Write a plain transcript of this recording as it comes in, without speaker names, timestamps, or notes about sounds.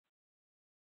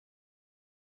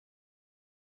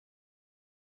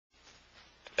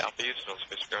southeast on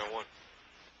Space Ground 1.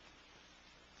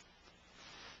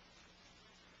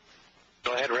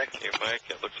 Go ahead, Rick. Hey, Mike.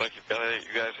 It looks like you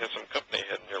guys have some company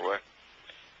heading your way.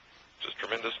 Just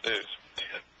tremendous news.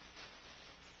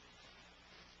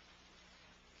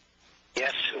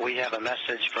 Yes, we have a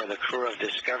message for the crew of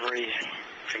Discovery.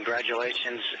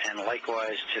 Congratulations, and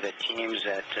likewise to the teams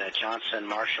at Johnson,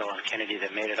 Marshall, and Kennedy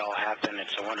that made it all happen.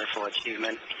 It's a wonderful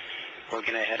achievement. We're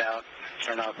going to head out,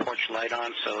 turn our porch light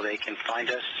on so they can find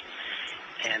us.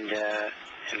 And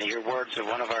in the words of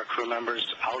one of our crew members,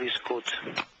 alles gut.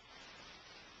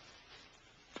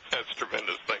 That's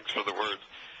tremendous. Thanks for the words.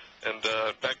 And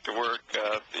back to work.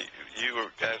 You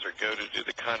guys are go to do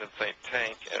the condensate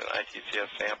tank and ITCS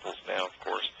samples now, of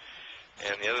course.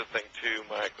 And the other thing, too,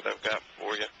 Mike, that I've got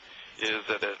for you is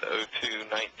that at 0219,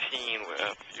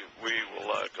 we will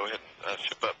go ahead and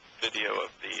ship up video of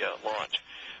the launch,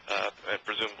 and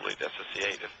presumably the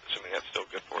SSC-8, assuming that's still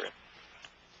good for you.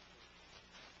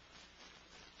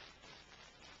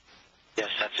 Yes,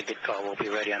 that's a good call. We'll be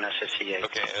ready on SSC-8.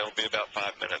 Okay, and it'll be about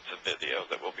 5 minutes of video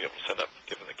that we'll be able to set up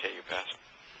given the KU pass.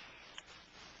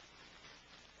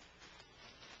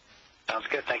 Sounds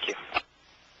good. Thank you.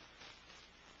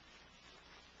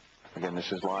 Again,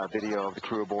 this is live video of the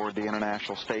crew aboard the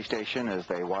International Space Station as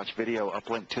they watch video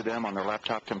uplinked to them on their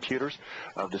laptop computers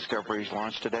of Discovery's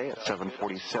launch today at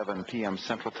 7:47 p.m.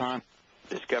 Central Time.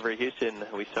 Discovery Houston,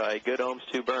 we saw a good ohms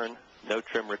 2 burn, no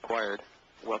trim required.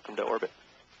 Welcome to orbit.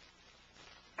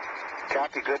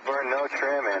 Copy, good burn, no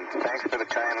trim, and thanks for the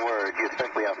kind words. You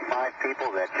simply have 5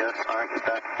 people that just aren't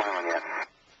stuck smiling yet.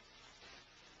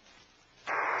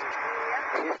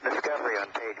 Houston Discovery on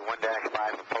page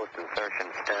 1-5 of post-insertion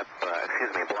step,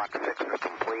 block 6 is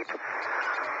complete.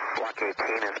 Block 18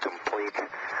 is complete.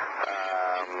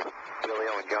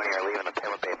 Julio and Joni are leaving the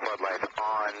payload bay floodlights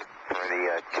on for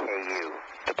the KU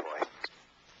deploy.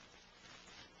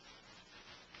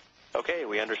 Okay,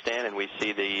 we understand and we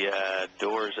see the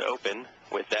doors open.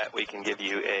 With that, we can give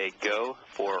you a go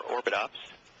for orbit ops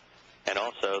and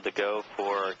also the go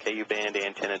for KU band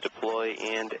antenna deploy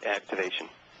and activation.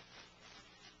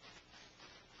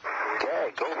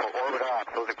 Okay, go for orbit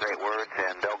ops. Those are great words,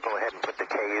 and they'll go ahead and put the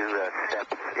KU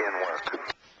steps in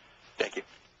work. Thank you.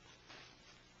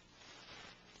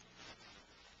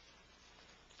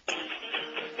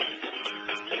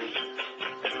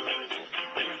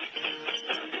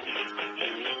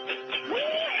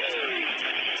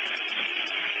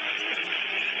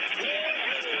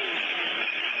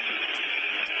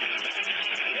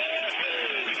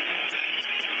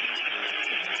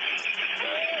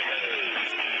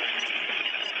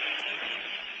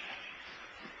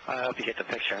 I hope you get the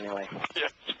picture anyway.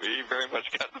 Yes, we very much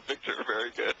got the picture. Very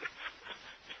good.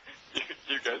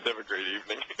 You guys have a great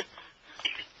evening.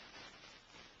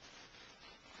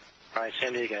 All right,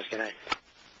 same to you guys. Good night.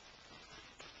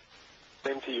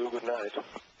 Same to you. Good night.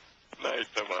 Night,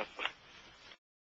 Thomas.